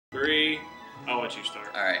I'll let you start.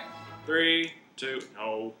 All right. 3, 2,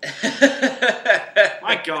 no.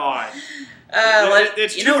 My God.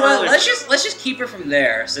 You know what? Let's just keep her from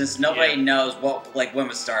there, since nobody knows when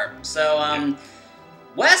we start. So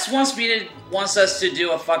Wes wants us to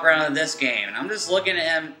do a fuck around in this game, and I'm just looking at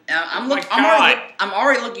him. And I'm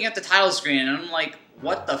already looking at the title screen, and I'm like,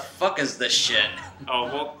 what the fuck is this shit? Oh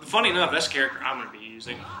well, funny enough, that's the character I'm gonna be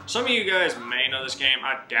using. Some of you guys may know this game.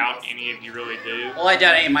 I doubt any of you really do. Well, I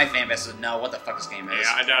doubt any of my fan base would know what the fuck this game is.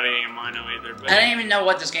 Yeah, I doubt any of mine know either. But I didn't even know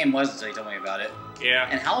what this game was until you told me about it. Yeah.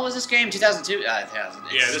 And how old was this game? 2002? Yeah,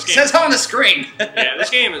 this game says on the screen. Yeah, this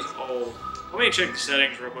game is old. Let me check the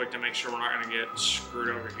settings real quick to make sure we're not going to get screwed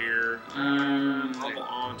over here. Mobile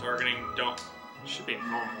on targeting should be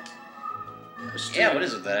normal. Yeah, what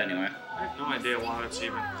is it that anyway? I have no idea why that's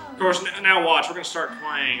even. Of course, now watch. We're going to start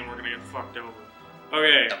playing and we're going to get fucked over.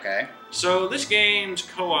 Okay. Okay. So this game's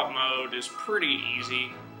co-op mode is pretty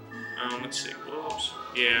easy. Let's see. Whoops.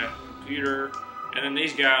 Yeah, computer. And then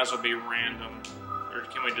these guys will be random. Or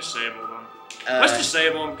can we disable them? Let's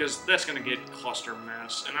disable them because that's going to get cluster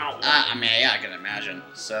mess, and I don't. I mean, yeah, I can imagine.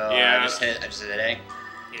 So yeah, I just hit A.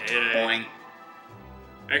 Yeah, hit A. Boing.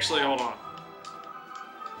 Actually, hold on.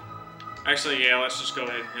 Actually, yeah, let's just go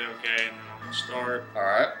ahead and hit OK, and then I'm gonna start. All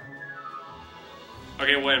right.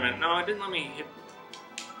 Okay, wait a minute. No, it didn't let me hit.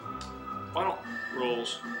 Why don't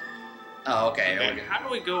rules? Oh, okay. How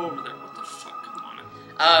do we go over there? What the fuck? Come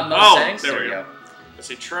on. Most settings. There we go. Let's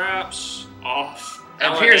see. Traps off. It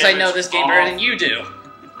appears I know this game better than you do.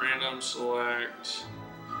 Random select.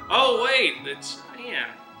 Oh wait, yeah.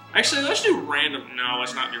 Actually, let's do random. No,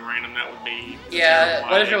 let's not do random. That would be. Yeah.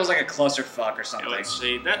 What if it was like a clusterfuck or something? Yeah, let's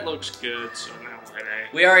see. That looks good. So now we're at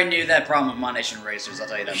A. We already knew that problem with Mon Nation Racers. I'll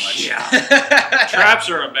tell you that much. Yeah. Traps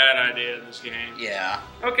are a bad idea in this game. Yeah.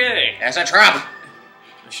 Okay. That's a trap.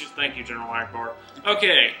 Thank you, General Akbar.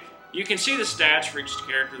 Okay. You can see the stats for each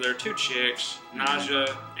character. There are 2 chicks,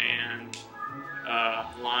 Naja and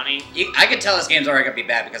Lonnie. I can tell this game's already gonna be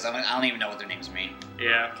bad because I don't even know what their names mean.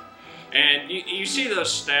 Yeah. And you see those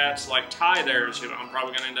stats, like Ty there is who I'm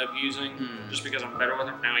probably going to end up using, just because I'm better with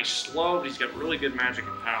him. Now he's slow, but he's got really good magic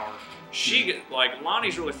and power.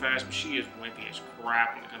 Lonnie's really fast, but she is wimpy as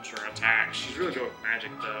crap when it comes to her attacks. She's really good with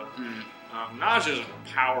magic, though. Naja's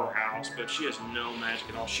a powerhouse, but she has no magic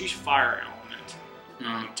at all. She's fire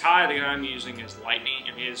element. Ty, the guy I'm using, is lightning,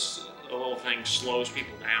 and his little thing slows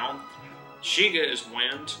people down. Shiga is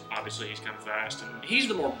wind. Obviously, he's kind of fast, and he's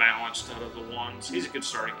the more balanced out of the ones. He's a good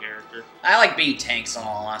starting character. I like being tanks, in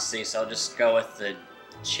all honesty, so I'll just go with the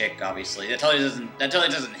chick. Obviously, that totally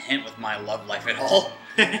doesn't hint with my love life at all.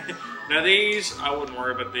 Now these, I wouldn't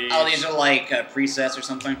worry about these. Oh, these are like presets or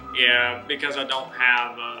something. Yeah, because I don't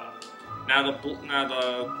have. Now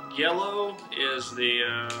the yellow is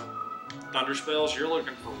the thunder spells. You're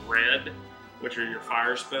looking for red, which are your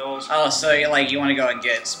fire spells. Oh, so you want to go and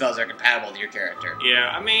get spells that are compatible with your character. Yeah,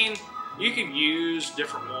 I mean, you could use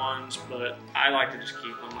different ones, but I like to just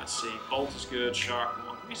keep them. Let's see. Bolt is good. Shock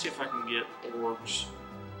one. Let me see if I can get orbs.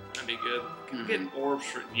 That'd be good. Can I get orbs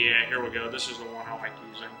for... Yeah, here we go. This is the one I like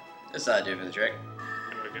using. This ought to do for the trick.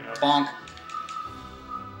 Here we go. Bonk.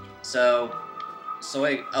 So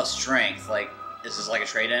wait, strength. Is this like a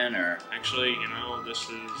trade-in, or...? Actually, this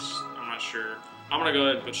is... I'm not sure. I'm going to go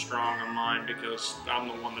ahead and put strong on mine because I'm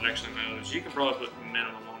the one that actually knows. You can probably put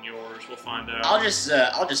minimum on yours. We'll find out. I'll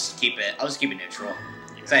just keep it. I'll just keep it neutral.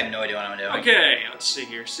 Because I have no idea what I'm doing. Okay, let's see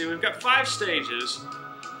here. See, we've got 5 stages.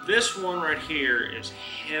 This one right here is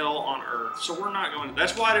hell on earth. So we're not going to...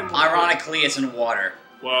 That's why I didn't want Ironically, it's in water.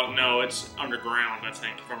 Well, no, it's underground, I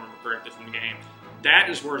think, if I remember correctly from the game. That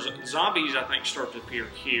is where zombies, I think, start to appear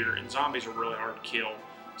here. And zombies are really hard to kill.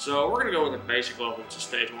 So we're going to go with a basic level, which is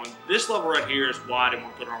stage 1. This level right here is why I didn't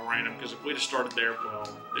want to put it on random, because if we'd have started there, well,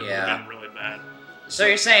 it would have been really bad. So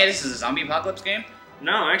you're saying this is a zombie apocalypse game?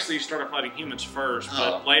 No, actually you start fighting humans first,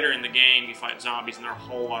 but later in the game you fight zombies and they're a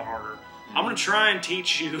whole lot harder. I'm going to try and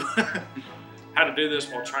teach you how to do this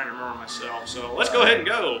while trying to remember myself. So let's go ahead and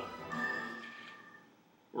go.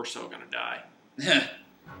 We're so going to die.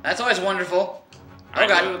 That's always wonderful. Oh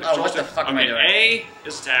god, what the fuck am I doing? A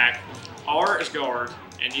is attack, R is guard,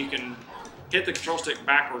 and you can hit the control stick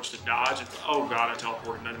backwards to dodge. Oh god, I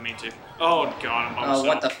teleported, I didn't mean to. Oh god, I'm by myself. Oh,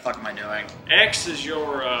 what the fuck am I doing? X is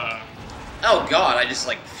your, Oh god, I just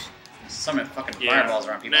summoned fucking fireballs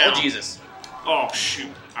around people. Now, oh Jesus. Oh shoot.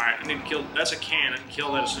 Alright, I need to kill, that's a cannon.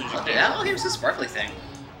 Kill that as soon as you can. Oh, here's this sparkly thing.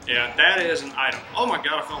 Yeah, that is an item. Oh my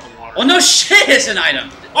god, I fell in the water. Well, no shit, it's an item!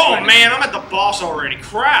 Oh man, I'm at the boss already.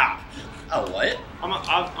 Crap! Oh, what?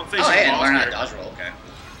 I'm facing the boss. And learn how to dodge roll, okay.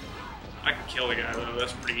 I can kill the guy though,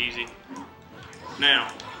 that's pretty easy.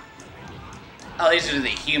 Now, Oh, these are the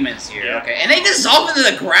humans here. Yeah. Okay, and they dissolve into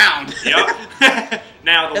the ground. Yep.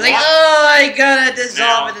 Now It's like, oh, I gotta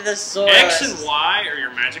dissolve into the soil. X and Y are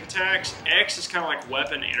your magic attacks. X is kind of like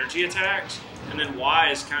weapon energy attacks, and then Y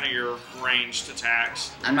is kind of your ranged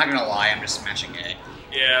attacks. I'm not gonna lie, I'm just smashing it.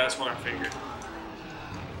 Yeah, that's what I figured.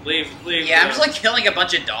 Leave. Yeah, I'm just like killing a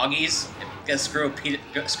bunch of doggies. Screw on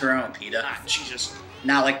PETA. Ah, Jesus.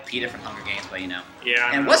 Not like PETA from Hunger Games, but you know.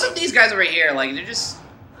 Yeah. And what's with these guys over here? Like, they're just...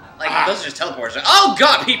 Like, those are just teleporters. Oh,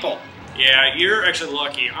 God, people! Yeah, you're actually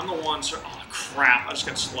lucky. I'm the one... Oh, crap. I just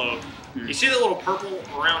got slowed. You see that little purple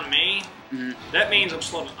around me? That means I'm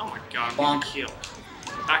slowed. Oh, my God. I'm getting killed.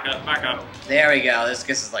 Back up. There we go. This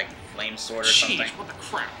is like flame sword or something. Jeez, what the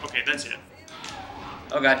crap? Okay, that's it.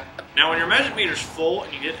 Oh, God. Now, when your magic meter's full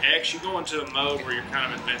and you hit X, you go into a mode where you're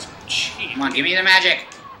kind of invincible. Jeez. Come on, give me the magic.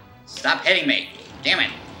 Stop hitting me. Damn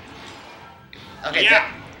it. Okay,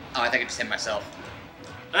 yeah. Oh, I think I just hit myself.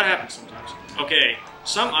 That happens sometimes. Okay,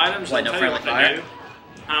 some items What, no friendly fire? do.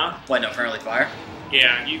 Huh? What, no friendly fire?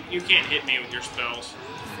 Yeah, you can't hit me with your spells.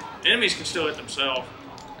 Enemies can still hit themselves.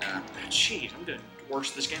 Jeez, I'm doing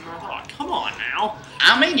worse at this game than I thought. Come on now.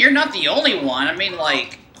 I mean, you're not the only one. I mean,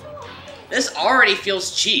 like, this already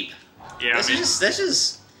feels cheap. Yeah, This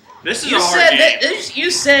is a hard game.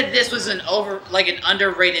 You said this was an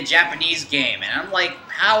underrated Japanese game, and I'm like,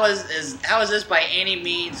 how is this by any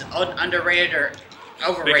means underrated or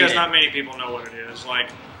overrated? Because not many people know what it is.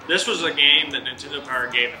 Like, this was a game that Nintendo Power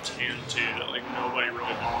gave a 10 to that like nobody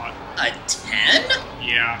really bought. A 10?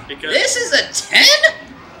 Yeah, because this is a 10?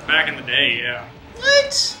 Back in the day, yeah.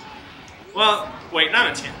 What? Well, wait,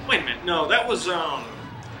 not a 10. Wait a minute. No, that was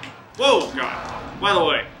Whoa, God. By the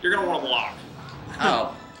way, you're gonna want to block.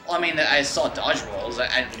 Oh. Well, I mean, I saw dodge rolls.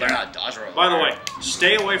 I learned how to dodge roll. By the way,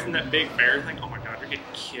 stay away from that big bear thing. Oh my God, you're getting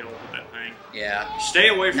killed with that thing. Yeah. Stay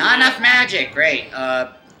away from Not that. enough magic. Great.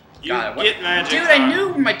 Get magic. Dude, I knew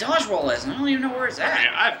where my dodge roll is, and I don't even know where it's at. Okay,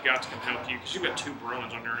 I've got to come help you, because you've got 2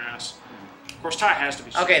 Bruins on your ass. Of course, Ty has to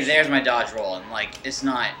be... Okay, there's my dodge roll, and, like, it's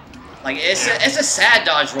not... Like, it's a sad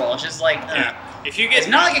dodge roll. It's just like... If you get... It's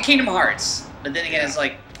not like a Kingdom Hearts, but then again, it's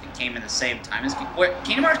like, it came in the same time as...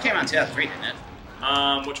 Kingdom Hearts came out in 2003, didn't it?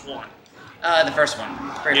 Which one? The first one.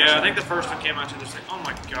 I think the first one came out to this thing. Oh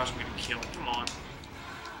my gosh, I'm getting killed. Come on.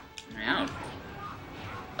 Yeah.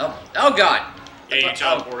 Oh God. Yeah, you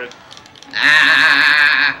teleported.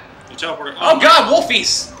 Ah! You teleported. Oh God,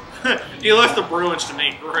 Wolfies! You left the Bruins to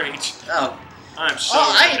me. Great. Oh. I'm so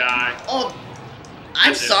gonna die. Oh.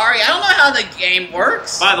 I'm sorry. I don't know how the game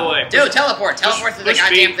works. By the way, dude, teleport to the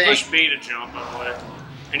goddamn thing. Push B to jump, by the way.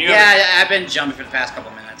 And I've been jumping for the past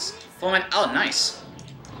couple minutes. Oh, nice.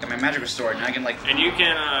 Got my magic restored. Now I can like. And you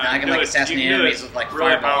can. Now I can like assassinate enemies with like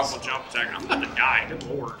really fireballs. Powerful jump attack. I'm about to die. Good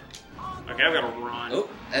lord. Okay, I've got to run. Oh,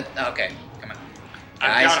 okay. Come on.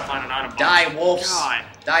 I've got to find an item. Die, wolves. God.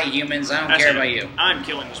 Die, humans. I don't care about you. I'm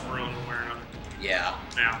killing this Bruin one way or another. Yeah.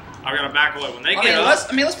 Now I've got to back away when they get up.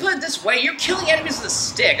 Let's put it this way. You're killing enemies with a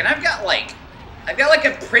stick, and I've got like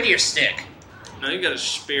a prettier stick. No, you got a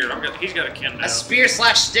spear. He's got a kendo. A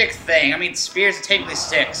spear/stick thing. I mean, spears are technically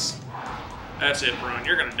sticks. That's it, Bruin.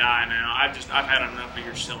 You're gonna die now. I've had enough of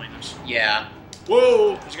your silliness. Yeah.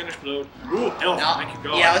 Whoa! He's gonna explode. Ooh, health. No. Thank you,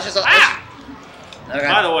 God. Yeah, let's just. Okay.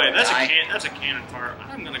 By the way, that's a cannon fire.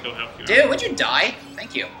 I'm gonna go help you. Dude, would you die?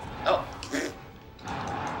 Thank you. Oh.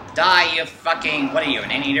 Die, you fucking. What are you,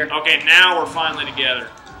 an anteater? Okay, now we're finally together.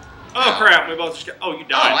 Oh crap! We both just got. Oh, you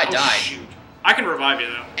died. Oh, I died. Shoot. I can revive you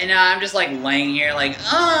though. And I'm just like laying here, like,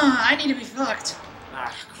 I need to be fucked.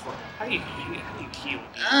 Ah, crap. How do you heal?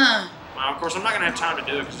 Well, of course, I'm not gonna have time to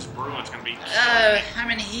do it because this Bruin's gonna be.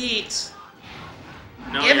 I'm in heat.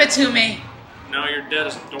 No, Give it to me. No, you're dead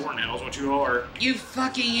as a doornail is what you are. You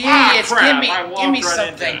fucking idiots! Crap. Give me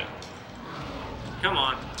something. Come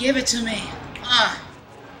on. Give it to me.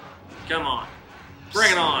 Come on.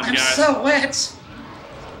 Bring it on, I'm guys. so wet.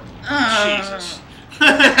 Jesus.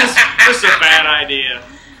 This is a bad idea.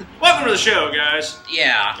 Welcome to the show, guys.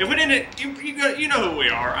 Yeah. If we didn't, you know who we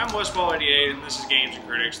are. I'm Westball88, and this is Games and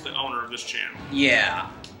Critics, the owner of this channel. Yeah.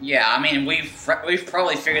 Yeah, I mean, we've probably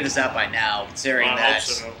figured this out by now, considering I that. hope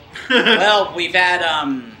so. Well, we've had,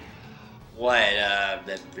 blah,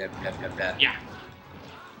 blah, blah. Yeah.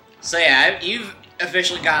 So yeah, you've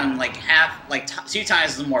officially gotten like 2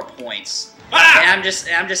 times the more points. Ah! And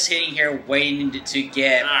I'm just sitting here waiting to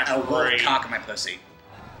get a wolf cock in my pussy.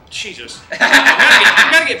 Jesus.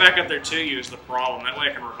 I gotta get back up there to you is the problem. That way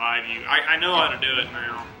I can revive you. I know how to do it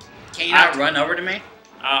now. Can you not run over to me?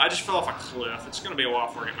 I just fell off a cliff. It's gonna be a while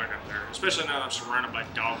before I get back up there. Especially now that I'm surrounded by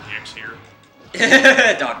dog dicks here.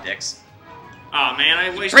 Dog dicks. Oh man, I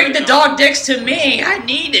wasted. Bring the dog dicks to me! I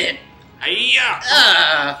need it!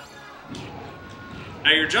 Hiya!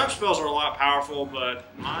 Now, your jump spells are a lot powerful,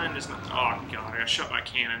 but mine is not. Oh, God, I gotta shut my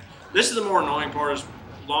cannon. This is the more annoying part is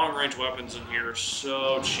long-range weapons in here are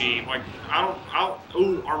so cheap. Like,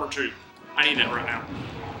 ooh, armor 2. I need that right now.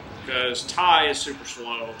 Because Ty is super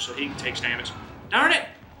slow, so he takes damage. Darn it!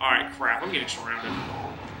 Alright, crap, I'm getting surrounded.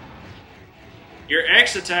 Your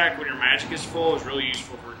X attack when your magic is full is really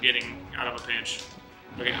useful for getting out of a pinch.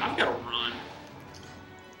 Okay, I've got to run.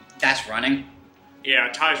 That's running? Yeah,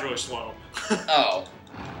 Ty's really slow. Oh.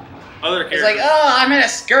 Other characters. It's like, oh, I'm in a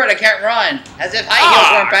skirt, I can't run. As if high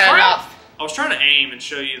heels weren't bad enough. I was trying to aim and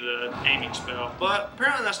show you the aiming spell, but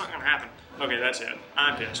apparently that's not going to happen. Okay, that's it.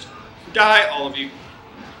 I'm pissed. Die, all of you.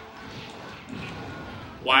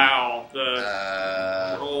 Wow,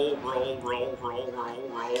 the roll.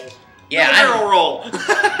 Yeah, barrel roll.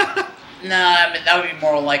 No, I mean, that would be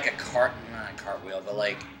more like a cartwheel, but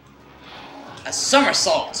like a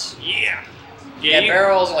somersault. Yeah. Yeah,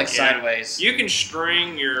 barrels are like sideways. You can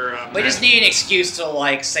string your. We just need an excuse to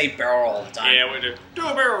like say barrel roll all the time. Yeah, we do. Do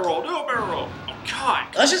a barrel roll. Do a barrel roll. Oh God.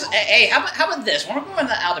 Let's just. Hey, how about this? When we're going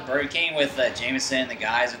out to Burger King with Jameson and the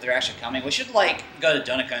guys, if they're actually coming, we should like go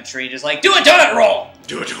to Donut Country and just like do a donut roll.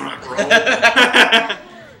 Do a donut roll.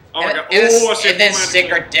 Oh my God. And then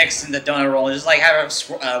stick our dicks in the donut roll and just like have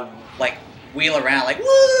a like wheel around like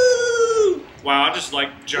woo. Wow, I just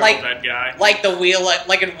like juggled that guy. Like the wheel,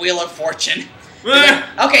 like in Wheel of Fortune. Like,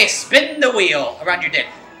 okay, spin the wheel around your dick.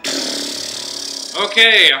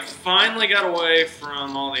 Okay, I finally got away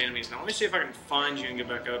from all the enemies. Now let me see if I can find you and get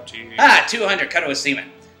back up to you. 200, cut to a semen.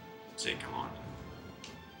 Let's see, come on.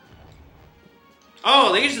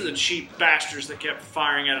 Oh, these are the cheap bastards that kept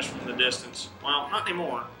firing at us from the distance. Well, not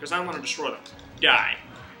anymore, because I'm going to destroy them. Die.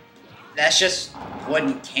 That's just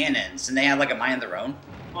wooden cannons, and they have like a mind of their own?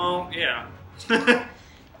 Well, yeah.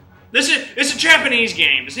 It's a Japanese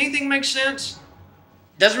game. Does anything make sense?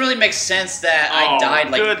 Doesn't really make sense that I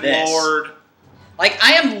died like good this. Lord. Like,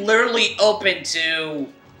 I am literally open to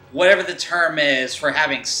whatever the term is for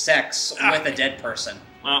having sex with a dead person.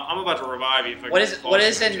 Well, I'm about to revive you. If I what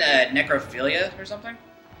is in necrophilia or something?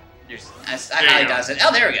 I highly doubt it.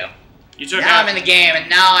 Oh, there we go. Now I'm in the game, and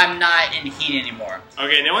now I'm not in heat anymore.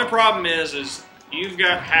 Okay, the only problem is you've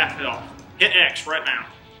got half health. Hit X right now.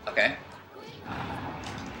 Okay.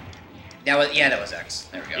 That was X.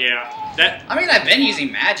 There we go. Yeah. I mean, I've been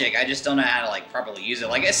using magic. I just don't know how to like properly use it.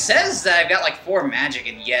 Like it says that I've got like 4 magic,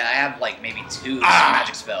 and I have like maybe 2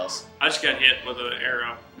 magic spells. I just got hit with an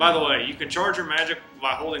arrow. By the way, you can charge your magic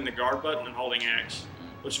by holding the guard button and holding X,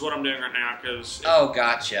 which is what I'm doing right now. Oh,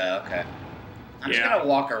 gotcha. Okay. I'm just gonna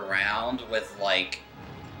walk around with like.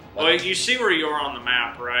 Well, you see where you are on the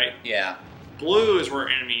map, right? Yeah. Blue is where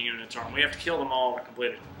enemy units are. We have to kill them all to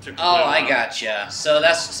complete it. Oh, I gotcha. So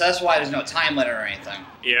that's why there's no time limit or anything.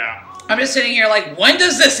 Yeah. I'm just sitting here like, when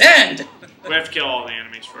does this end? We have to kill all the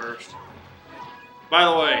enemies first. By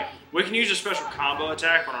the way, we can use a special combo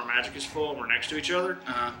attack when our magic is full and we're next to each other.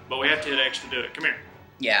 But we have to hit X to do it. Come here.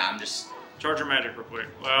 Yeah, I'm just. Charge your magic real quick.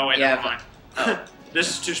 Well, wait, never mind. This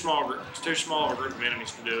is too small. It's too small of a group of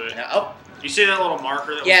enemies to do it. Oh. You see that little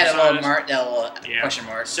marker? That that little question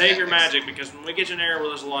mark. Save your magic, because when we get to an area where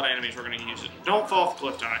there's a lot of enemies, we're going to use it. Don't fall off the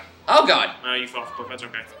cliff, Ty. Oh, God. No, you fall off the cliff. That's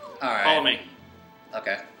okay. All right. Follow me.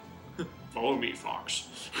 Okay. Follow me, Fox.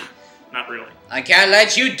 Not really. I can't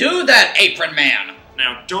let you do that, apron man.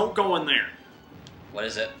 Now, don't go in there. What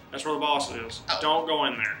is it? That's where the boss is. Oh. Don't go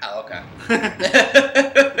in there. Oh, okay.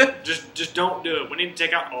 just don't do it. We need to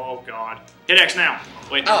take out... Oh, God. Hit X now.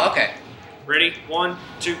 Wait. Oh, okay. Ready? 1,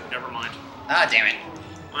 2... Never mind. Ah, damn it.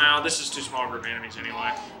 Well, this is too small a group of enemies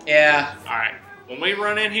anyway. Yeah. Alright. When we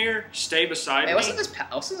run in here, stay beside me. What's in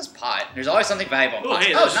this pot? There's always something valuable in pots.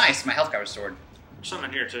 Hey, nice. My health got restored. There's something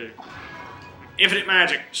in here, too. Infinite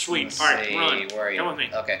magic. Sweet. Alright, run. Where are you? Come with me.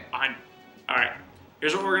 Okay. Behind. Alright.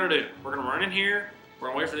 Here's what we're going to do. We're going to run in here. We're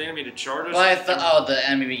going to wait for the enemy to charge us. Well, the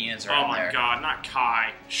enemy units are in there. Oh, my God. Not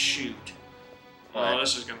Kai. Shoot. What? Oh,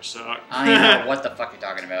 this is going to suck. I don't even know what the fuck you're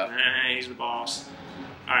talking about. He's the boss.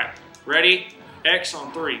 Alright. Ready? X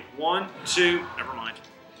on 3. 1, 2. Never mind.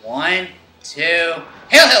 1, 2. Hail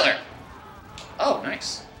Hitler! Oh,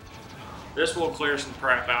 nice. This will clear some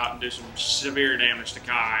crap out and do some severe damage to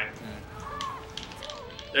Kai.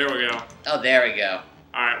 There we go. Oh, there we go.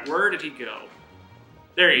 Alright, where did he go?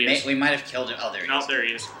 There he is. We might have killed him. Oh, there he is. No, there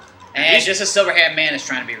he is. And he's just a silver-haired man is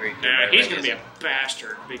trying to be recouped. Yeah, he's going to be a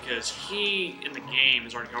bastard because he, in the game,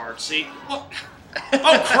 is already hard. See? What?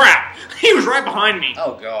 Oh, crap! He was right behind me.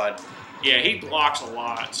 Oh, God. Yeah, he blocks a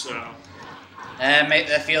lot, so...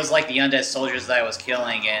 That feels like the undead soldiers that I was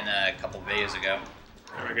killing in a couple videos ago.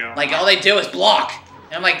 There we go. Like, all they do is block.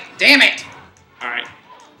 And I'm like, damn it! Alright.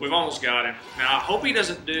 We've almost got him. Now, I hope he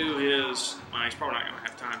doesn't do his... Well, he's probably not going to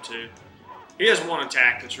have time to. He has one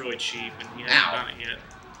attack that's really cheap, and he hasn't done it yet.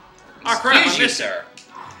 Oh, crap, I missed sir.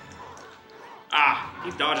 Ah, he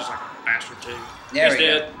dodges like a bastard, too. There He's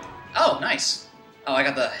dead. Oh, nice. Oh, I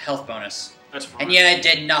got the health bonus. That's fine. And yet it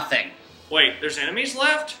did nothing. Wait, there's enemies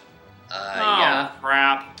left? Yeah.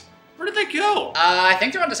 Crap. Where did they go? I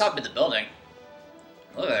think they're on the top of the building.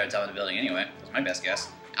 Look, they're on top of the building anyway. That's my best guess.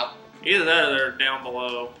 Ow. Either that or they're down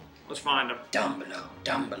below. Let's find them. Down below,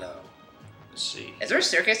 down below. Let's see. Is there a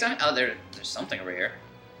staircase down? Oh, there's something over here.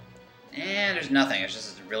 And there's nothing. It's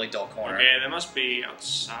just a really dull corner. Okay, they must be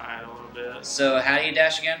outside a little bit. So, how do you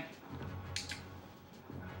dash again?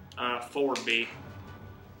 Forward B.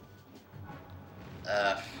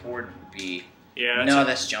 Forward B. Yeah. No,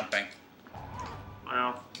 that's jumping.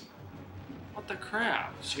 Well, what the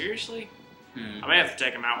crap? Seriously? Hmm. I may have to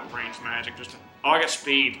take him out with ranged magic just to... Oh, I got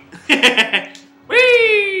speed.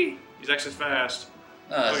 Whee! He's actually fast.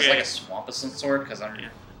 Is this like a swamp of some sort? Because I'm... Yeah.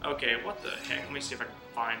 Okay, what the heck? Let me see if I can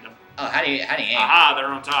find them. Oh, how do you aim? Aha, they're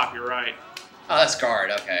on top. You're right. Oh, that's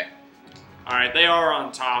guard. Okay. Alright, they are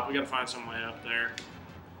on top. We gotta find some way up there.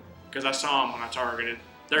 Because I saw them when I targeted.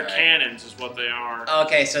 They're cannons is what they are.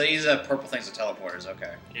 Okay, so these purple things are teleporters.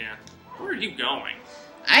 Okay. Yeah. Where are you going?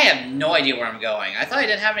 I have no idea where I'm going. I thought I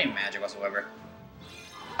didn't have any magic whatsoever.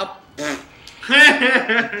 Oh.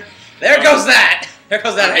 There goes that! There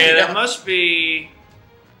goes that. Okay, that must be...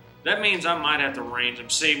 That means I might have to range them.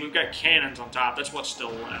 See, we've got cannons on top. That's what's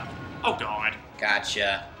still left. Oh, God.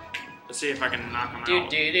 Gotcha. Let's see if I can knock them Do out.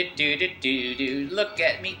 do do do do do do. Look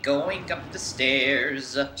at me going up the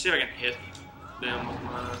stairs. See if I can hit them with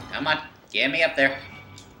my... Come on, get me up there.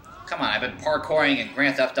 Come on, I've been parkouring in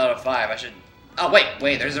Grand Theft Auto 5. I should... Oh,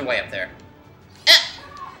 wait, there's a way up there.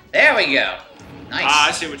 There we go. Nice. Ah,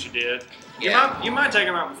 I see what you did. Yeah. You might take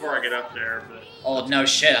them out before I get up there, but... Oh, no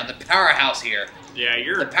shit, I'm the powerhouse here. Yeah,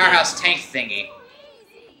 you're... The powerhouse tank thingy.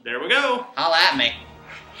 There we go. Holla at me.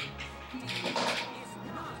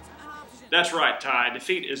 That's right, Ty.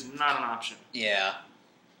 Defeat is not an option. Yeah.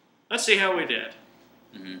 Let's see how we did.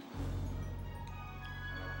 Mm-hmm.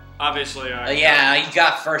 Obviously, yeah, you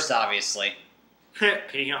got first, obviously.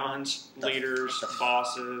 Peons, leaders,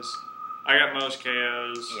 bosses. I got most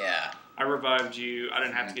KOs. Yeah. I revived you. I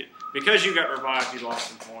didn't have to get... Because you got revived, you lost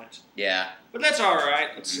some points. Yeah. But that's alright.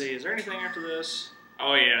 Let's see. Is there anything after this?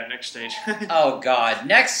 Oh, yeah. Next stage. Oh, God.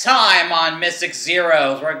 Next time on Mystic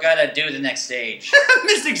Zeroes, we're gonna do the next stage.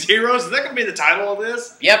 Mystic Zeroes? Is that gonna be the title of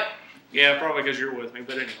this? Yep. Yeah, probably because you're with me,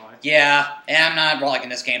 but anyway. Yeah, and I'm not liking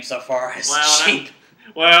this game so far. It's cheap.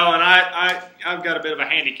 And I've got a bit of a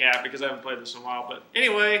handicap because I haven't played this in a while. But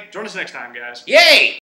anyway, join us next time, guys. Yay!